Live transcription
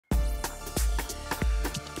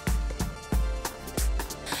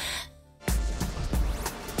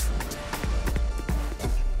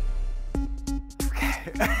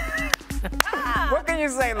you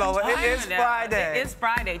say, Lola? It is Friday. It is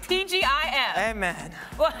Friday. TGIF. Amen.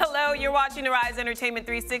 Well, hello. You're watching Arise Entertainment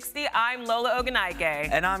 360. I'm Lola Ogunaike.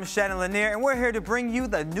 And I'm Shannon Lanier, and we're here to bring you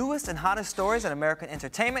the newest and hottest stories in American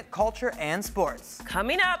entertainment, culture, and sports.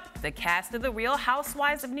 Coming up, the cast of The Real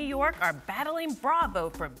Housewives of New York are battling Bravo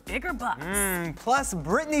for bigger bucks. Plus,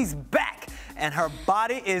 Britney's back, and her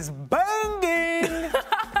body is banging.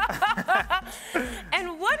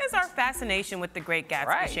 And what is our fascination with The Great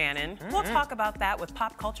Gatsby, Shannon? We'll talk about that with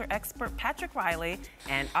pop culture expert Patrick Riley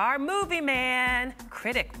and our movie man,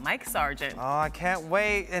 critic Mike Sargent. Oh, I can't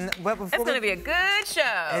wait. It's going to be a good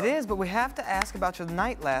show. It is, but we have to ask about your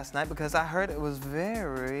night last night because I heard it was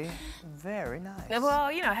very, very nice. Well,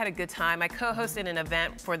 you know, I had a good time. I co-hosted an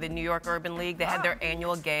event for the New York Urban League. They had their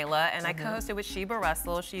annual gala, and I co-hosted with Sheba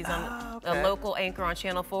Russell. She's a local anchor on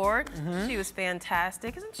Channel 4. She was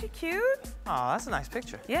fantastic. Isn't she cute? Oh, that's a nice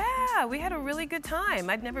picture. Yeah, we had a really good time.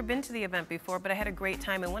 I'd never been to the event before, but I had a great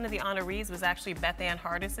time. And one of the honorees was actually Beth Ann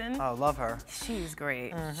Hardison. Oh, love her. She's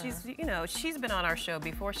great. She's, you know, she's been on our show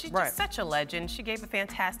before. She's just such a legend. She gave a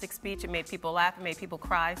fantastic speech. It made people laugh. It made people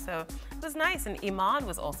cry. So it was nice. And Iman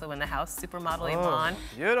was also in the house, supermodel Iman.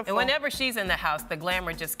 Beautiful. And whenever she's in the house, the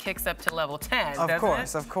glamour just kicks up to level 10, doesn't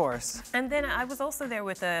it? Of course. And then I was also there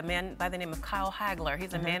with a man by the name of Kyle Hagler.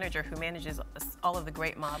 He's a manager who manages all of the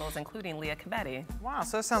great models, including Leah Cabetti. Wow,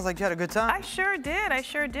 so it sounds like you had a good time. I sure did. I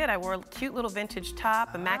sure did. I wore a cute little vintage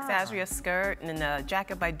top, a Max Azria skirt, and a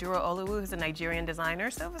jacket by Duro Oluwu, who's a Nigerian designer.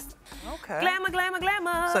 So it was glamour, glamour,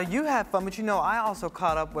 glamour. So you had fun, but you know, I also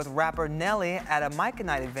caught up with rapper Nelly at a Mike and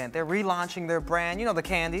Night event. They're relaunching their brand, you know, the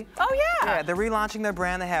candy. Oh, yeah. Yeah, they're relaunching their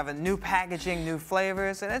brand. They have a new packaging, new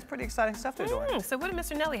flavors, and it's pretty exciting stuff they're doing. So what did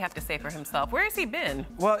Mr. Nelly have to say for himself? Where has he been?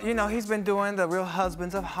 Well, you know, he's been doing the Real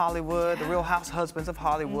Husbands of Hollywood, the Real House Husbands of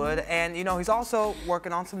Hollywood, and, you know, he's also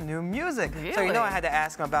working on some new music. Really? So, you know, I had to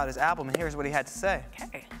ask him about his album, and here's what he had to say.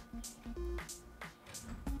 Okay.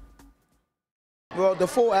 Well, the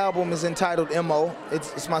full album is entitled M.O.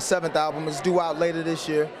 It's my 7th album. It's due out later this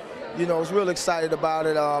year. You know, I was real excited about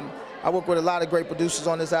it. I work with a lot of great producers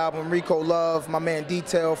on this album. Rico Love, my man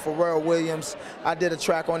Detail, Pharrell Williams. I did a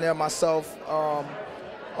track on there myself.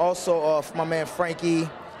 Also, my man Frankie,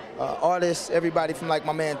 artists, everybody from like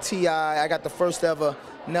my man T.I. I got the first ever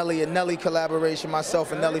Nelly and Nelly collaboration,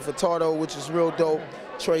 myself and Nelly Furtado, which is real dope.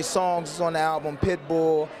 Trey Songz is on the album,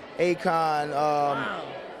 Pitbull, Akon,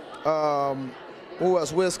 who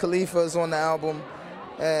else? Wiz Khalifa is on the album.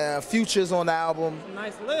 Future's on the album.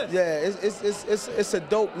 Nice list. Yeah, it's a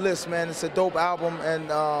dope list, man. It's a dope album, and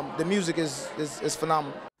the music is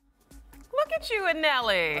phenomenal. Look at you and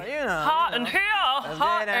Nelly. You know, hot and here,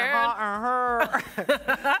 hot and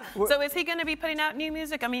her. So is he going to be putting out new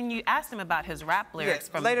music? I mean, you asked him about his rap lyrics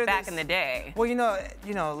from back in the day. Well, you know,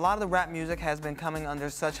 a lot of the rap music has been coming under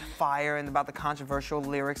such fire and about the controversial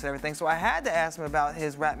lyrics and everything. So I had to ask him about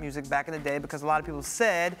his rap music back in the day because a lot of people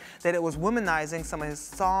said that it was womanizing some of his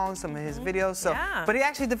songs, some of his videos. So, but he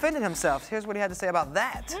actually defended himself. Here's what he had to say about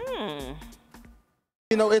that.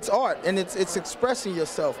 You know, it's art and it's expressing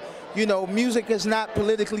yourself. You know, music is not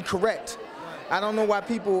politically correct. I don't know why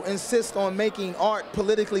people insist on making art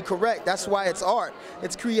politically correct. That's why it's art.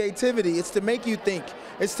 It's creativity. It's to make you think.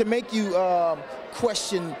 It's to make you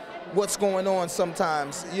question what's going on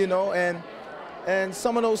sometimes, you know, and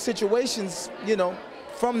some of those situations, you know,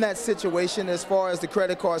 from that situation as far as the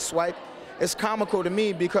credit card swipe, it's comical to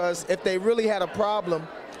me because if they really had a problem,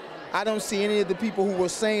 I don't see any of the people who were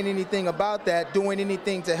saying anything about that doing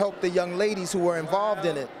anything to help the young ladies who were involved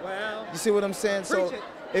in it. You see what I'm saying? So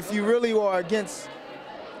if you really are against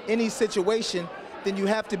any situation, then you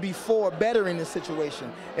have to be for bettering the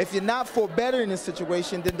situation. If you're not for bettering the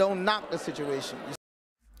situation, then don't knock the situation.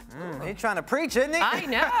 He's trying to preach, isn't he? I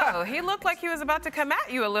know. He looked like he was about to come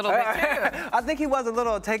at you a little bit, too. I think he was a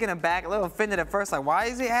little taken aback, a little offended at first. Like, why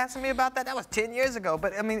is he asking me about that? That was 10 years ago.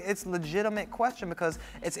 But, I mean, it's a legitimate question because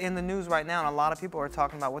it's in the news right now, and a lot of people are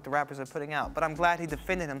talking about what the rappers are putting out. But I'm glad he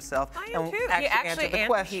defended himself and actually answered the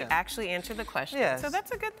question. He actually answered the question. Yes. So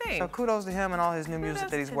that's a good thing. So kudos to him and all his new music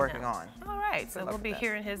that he's working on. All right. So we'll be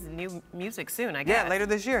hearing his new music soon, I guess. Yeah, later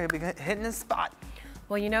this year. He'll be hitting his spot.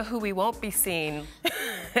 Well, you know who we won't be seeing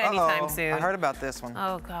anytime soon. I heard about this one.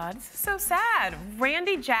 Oh, God. This is so sad.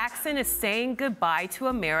 Randy Jackson is saying goodbye to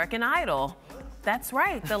American Idol. That's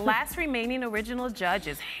right. The last remaining original judge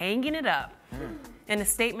is hanging it up. In a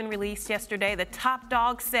statement released yesterday, the top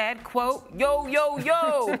dog said, quote, yo, yo,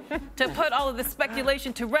 yo, to put all of the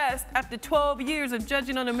speculation to rest after 12 years of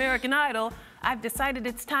judging on American Idol, I've decided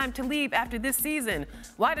it's time to leave after this season.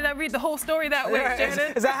 Why did I read the whole story that way,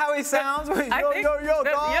 Shannon? Is that how he sounds? Yo, dog.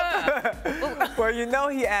 Yeah. Well, you know,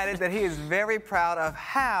 he added that he is very proud of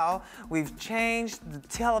how we've changed the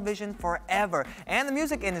television forever and the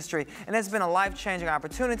music industry. And it's been a life-changing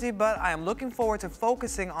opportunity, but I am looking forward to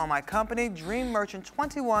focusing on my company, Dream Merchant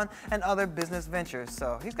 21, and other business ventures.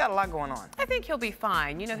 So he's got a lot going on. I think he'll be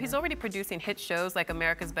fine. You know, he's already producing hit shows like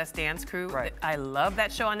America's Best Dance Crew. Right. I love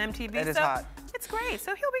that show on MTV. It is hot. It's great,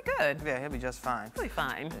 so he'll be good. Yeah, he'll be just fine. He'll be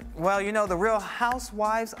fine. Well, you know, the Real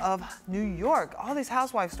Housewives of New York. All these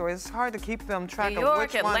housewife stories, it's hard to keep them track New of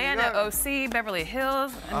York, which one. Atlanta, OC, Beverly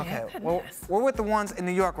Hills. Okay, well, we're with the ones in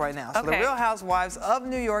New York right now. So the Real Housewives of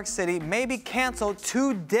New York City may be canceled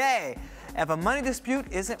today if a money dispute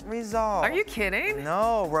isn't resolved. Are you kidding?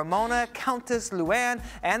 No, Ramona, Countess Luann,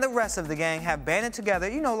 and the rest of the gang have banded together,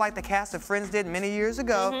 you know, like the cast of Friends did many years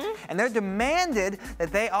ago, and they're demanded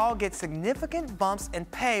that they all get significant bumps in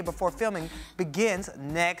pay before filming begins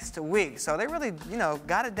next week. So they really, you know,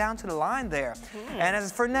 got it down to the line there. And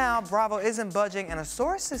as for now, Bravo isn't budging, and a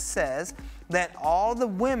source says that all the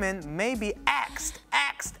women may be axed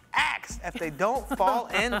if they don't fall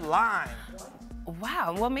in line.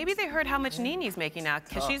 Wow. Well, maybe they heard how much Nene's making now,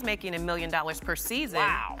 because she's making $1 million per season.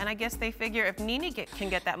 Wow. And I guess they figure if Nene can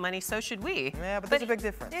get that money, so should we. Yeah, but there's a big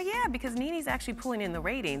difference. Yeah, because Nene's actually pulling in the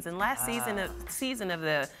ratings. And last season of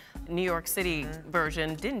the New York City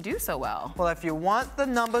version didn't do so well. Well, if you want the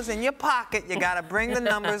numbers in your pocket, you got to bring the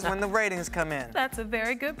numbers when the ratings come in. That's a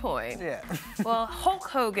very good point. Yeah. Well, Hulk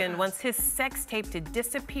Hogan wants his sex tape to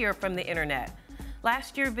disappear from the internet.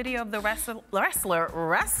 Last year, video of the wrestler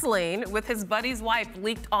wrestling with his buddy's wife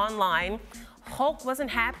leaked online. Hulk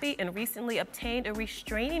wasn't happy and recently obtained a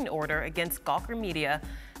restraining order against Gawker Media,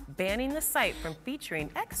 banning the site from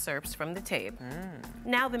featuring excerpts from the tape.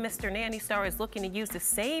 Now the Mr. Nanny star is looking to use the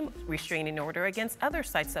same restraining order against other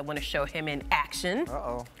sites that want to show him in action.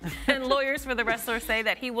 And lawyers for the wrestler say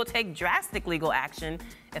that he will take drastic legal action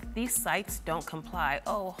if these sites don't comply.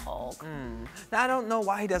 Oh, Hulk. Now, I don't know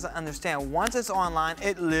why he doesn't understand. Once it's online,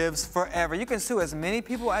 it lives forever. You can sue as many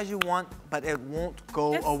people as you want, but it won't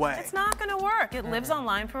go away. It's not going to work. It lives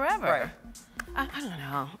online forever. Right. I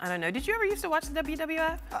don't know. Did you ever used to watch the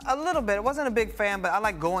WWF? A little bit. I wasn't a big fan, but I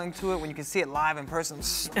like going to it when you can see it live in person,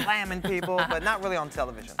 slamming people, but not really on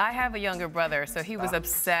television. I have a younger brother, so he was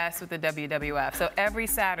obsessed with the WWF. So every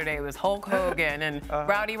Saturday it was Hulk Hogan and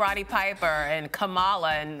Rowdy Roddy Piper and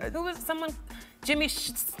Kamala and who was someone? Jimmy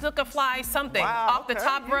Snookerfly something off the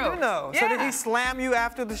top rope. You know. Yeah. So did he slam you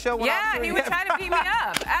after the show? Yeah, he would try to beat me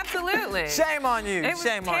up. Absolutely. Shame on you. It was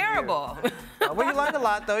terrible. Well, you learned a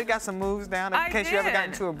lot, though. You got some moves down in case you ever got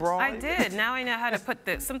into a brawl. I did. Now I know how to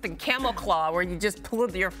put something camel claw where you just pull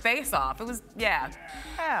your face off. It was, Yeah,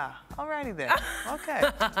 alrighty then. Okay.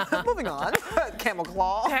 Moving on. Camel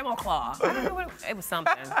claw. Camel claw. I don't know what it was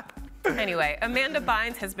something. Anyway, Amanda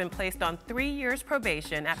Bynes has been placed on 3 years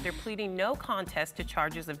probation after pleading no contest to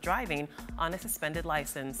charges of driving on a suspended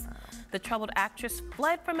license. The troubled actress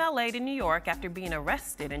fled from LA to New York after being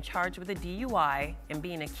arrested and charged with a DUI and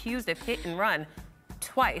being accused of hit and run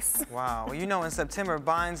twice. Wow. Well, you know, in September,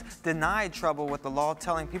 Bynes denied trouble with the law,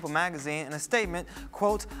 telling People magazine in a statement,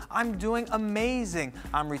 quote, "I'm doing amazing.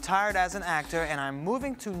 I'm retired as an actor and I'm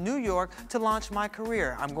moving to New York to launch my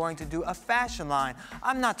career. I'm going to do a fashion line.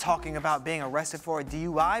 I'm not talking about being arrested for a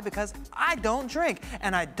DUI because I don't drink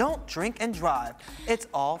and I don't drink and drive. It's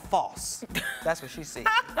all false." That's what she said.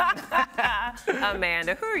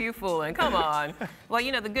 Amanda, who are you fooling? Come on. Well,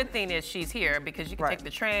 you know, the good thing is she's here because you can take the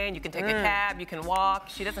train, you can take a cab, you can walk.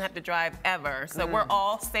 She doesn't have to drive ever. So we're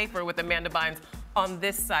all safer with Amanda Bynes on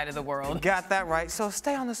this side of the world. Got that right. So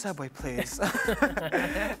stay on the subway, please.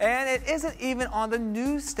 And it isn't even on the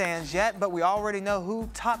newsstands yet, but we already know who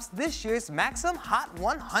tops this year's Maxim Hot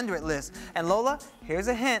 100 list. And Lola, here's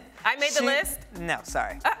a hint. I made the list? No,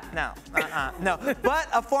 sorry. No. But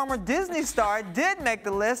a former Disney star did make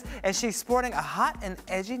the list, and she's sporting a hot and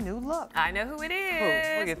edgy new look. I know who it is.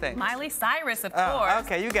 Who? What do you think? Miley Cyrus, of course.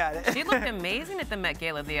 Okay, you got it. She looked amazing at the Met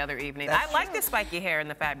Gala the other evening. I like the spiky hair and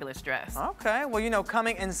the fabulous dress. Okay, well, you know,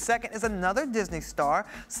 coming in second is another Disney star,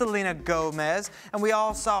 Selena Gomez. And we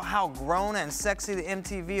all saw how grown and sexy the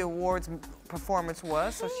MTV Awards performance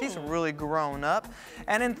was, so she's really grown up.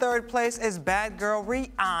 And in third place is bad girl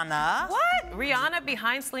Rihanna. What? Rihanna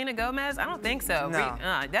behind Selena Gomez? I don't think so. No.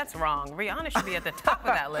 That's wrong. Rihanna should be at the top of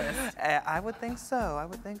that list. I would think so. I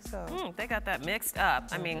would think so. They got that mixed up.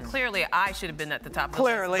 I mean, clearly I should have been at the top of the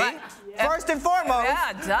Clearly. list. First and foremost.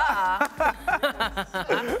 Yeah, duh.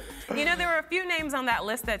 You know, there were a few names on that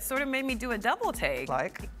list that sort of made me do a double take.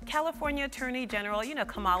 Like? California Attorney General, you know,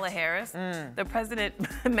 Kamala Harris. The president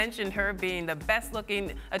mentioned her being being the best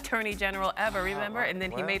looking attorney general ever, remember? And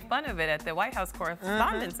then he made fun of it at the White House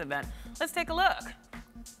Correspondents' event. Let's take a look.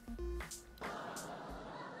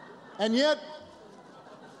 And yet,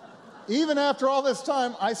 even after all this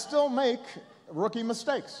time, I still make rookie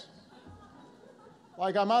mistakes.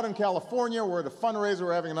 Like, I'm out in California, we're at a fundraiser,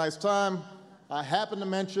 we're having a nice time. I happen to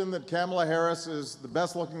mention that Kamala Harris is the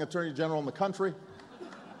best looking attorney general in the country.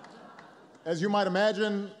 As you might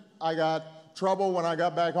imagine, I got trouble when I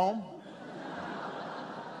got back home.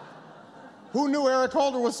 Who knew Eric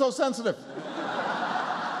Holder was so sensitive?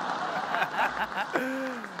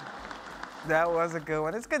 That was a good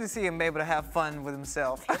one. It's good to see him able to have fun with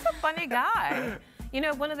himself. He's a funny guy. You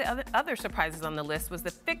know, one of the other surprises on the list was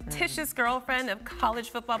the fictitious girlfriend of college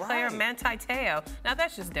football player Manti Te'o. Now,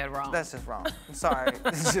 that's just dead wrong. That's just wrong. I'm sorry.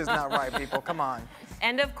 It's just not right, people. Come on.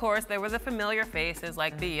 And, of course, there were the familiar faces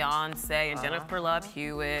like Beyonce and Jennifer Love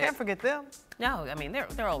Hewitt. Can't forget them. No, I mean,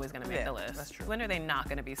 they're always going to make the list. That's true. When are they not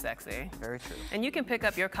going to be sexy? Very true. And you can pick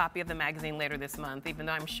up your copy of the magazine later this month, even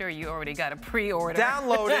though I'm sure you already got a pre-order.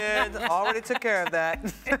 Downloaded. Already took care of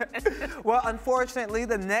that. Well, unfortunately,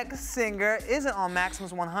 the next singer isn't on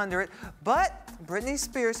Maximus 100, but Britney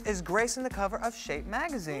Spears is gracing the cover of Shape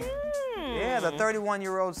magazine. Yeah, the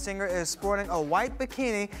 31-year-old singer is sporting a white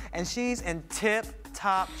bikini, and she's in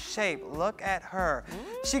tip-top shape. Look at her.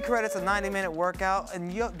 She credits a 90-minute workout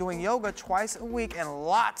and doing yoga twice a week and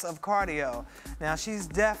lots of cardio. Now, she's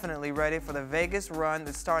definitely ready for the Vegas run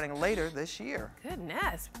that's starting later this year.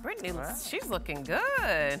 Goodness, Britney, she's looking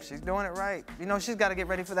good. She's doing it right. You know, she's got to get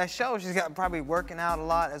ready for that show. She's got probably working out a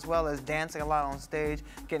lot as well as dancing a lot on stage,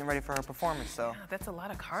 getting ready for her performance. So yeah, that's a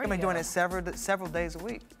lot of cardio. She's gonna be doing it several days a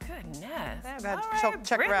week. Goodness. Yeah, all right,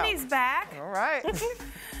 check her out. Britney's back. All right.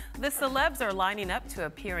 The celebs are lining up to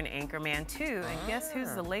appear in Anchorman 2, and guess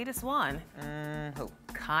who's the latest one? Who?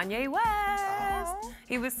 Kanye West.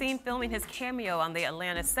 He was seen filming his cameo on the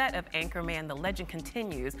Atlanta set of Anchorman: The Legend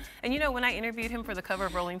Continues. And you know, when I interviewed him for the cover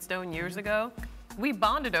of Rolling Stone years ago, we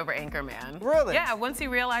bonded over Anchorman. Really? Yeah, once he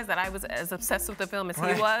realized that I was as obsessed with the film as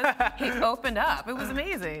he was, he opened up. It was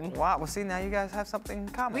amazing. Wow, well see, now you guys have something in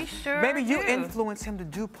common. We sure Maybe you do. influenced him to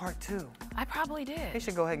do part 2. I probably He did.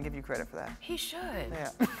 should go ahead and give you credit for that. He should. Yeah.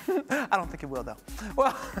 I don't think he will, though.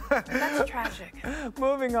 Well, That's tragic.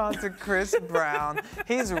 moving on to Chris Brown.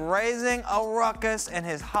 He's raising a ruckus in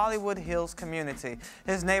his Hollywood Hills community.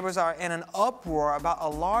 His neighbors are in an uproar about a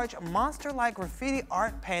large monster-like graffiti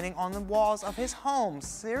art painting on the walls of his home.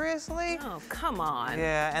 Seriously? Oh, come on.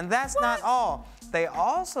 Yeah, and that's not all. They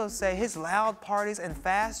also say his loud parties and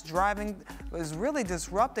fast driving is really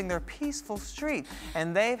disrupting their peaceful street,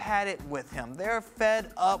 and they've had it with him. They're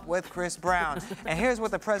fed up with Chris Brown. And here's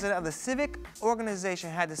what the president of the civic organization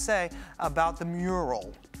had to say about the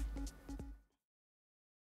mural.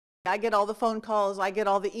 I get all the phone calls, I get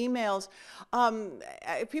all the emails.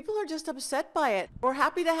 People are just upset by it. We're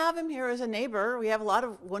happy to have him here as a neighbor. We have a lot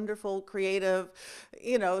of wonderful, creative,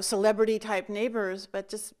 you know, celebrity type neighbors, but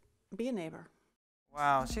just be a neighbor.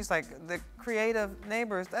 Wow, she's like, the creative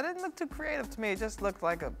neighbors, that didn't look too creative to me. It just looked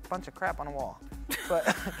like a bunch of crap on the wall.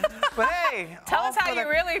 But hey. Tell us how you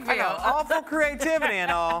really feel. I know, all for creativity and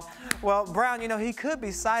all. Well, Brown, you know, he could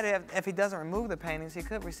be cited if he doesn't remove the paintings. He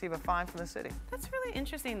could receive a fine from the city. That's really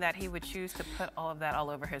interesting that he would choose to put all of that all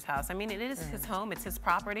over his house. I mean, it is his home, it's his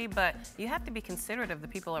property, but you have to be considerate of the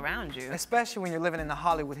people around you. Especially when you're living in the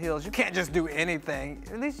Hollywood Hills. You can't just do anything.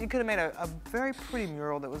 At least you could have made a very pretty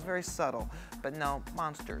mural that was very subtle. But no,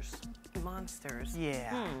 monsters. Monsters.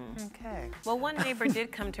 Yeah. Okay. Well, one neighbor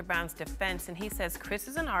did come to Brown's defense, and he says Chris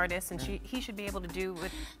is an artist, and he should be able to do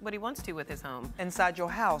what he wants to with his home. Inside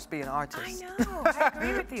your house, be an artist. I know. I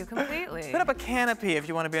agree with you completely. Put up a canopy if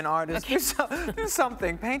you want to be an artist. Do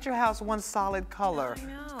something. Paint your house one solid color. I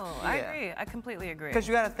know. I agree. I completely agree. Because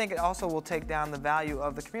you got to think it also will take down the value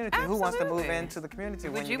of the community. Absolutely. Who wants to move into the community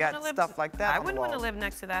when you got stuff like that? I wouldn't want to live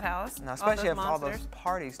next to that house. No, especially if all monsters. those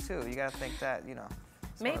parties too. You got to think that, you know.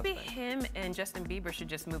 Maybe him and Justin Bieber should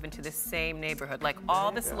just move into the same neighborhood. Like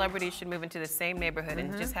all the celebrities should move into the same neighborhood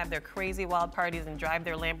and just have their crazy wild parties and drive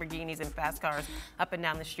their Lamborghinis and fast cars up and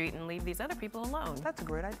down the street and leave these other people alone. That's a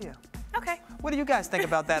great idea. Okay. What do you guys think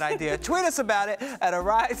about that idea? Tweet us about it at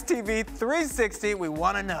Arise TV 360. We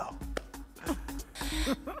want to know.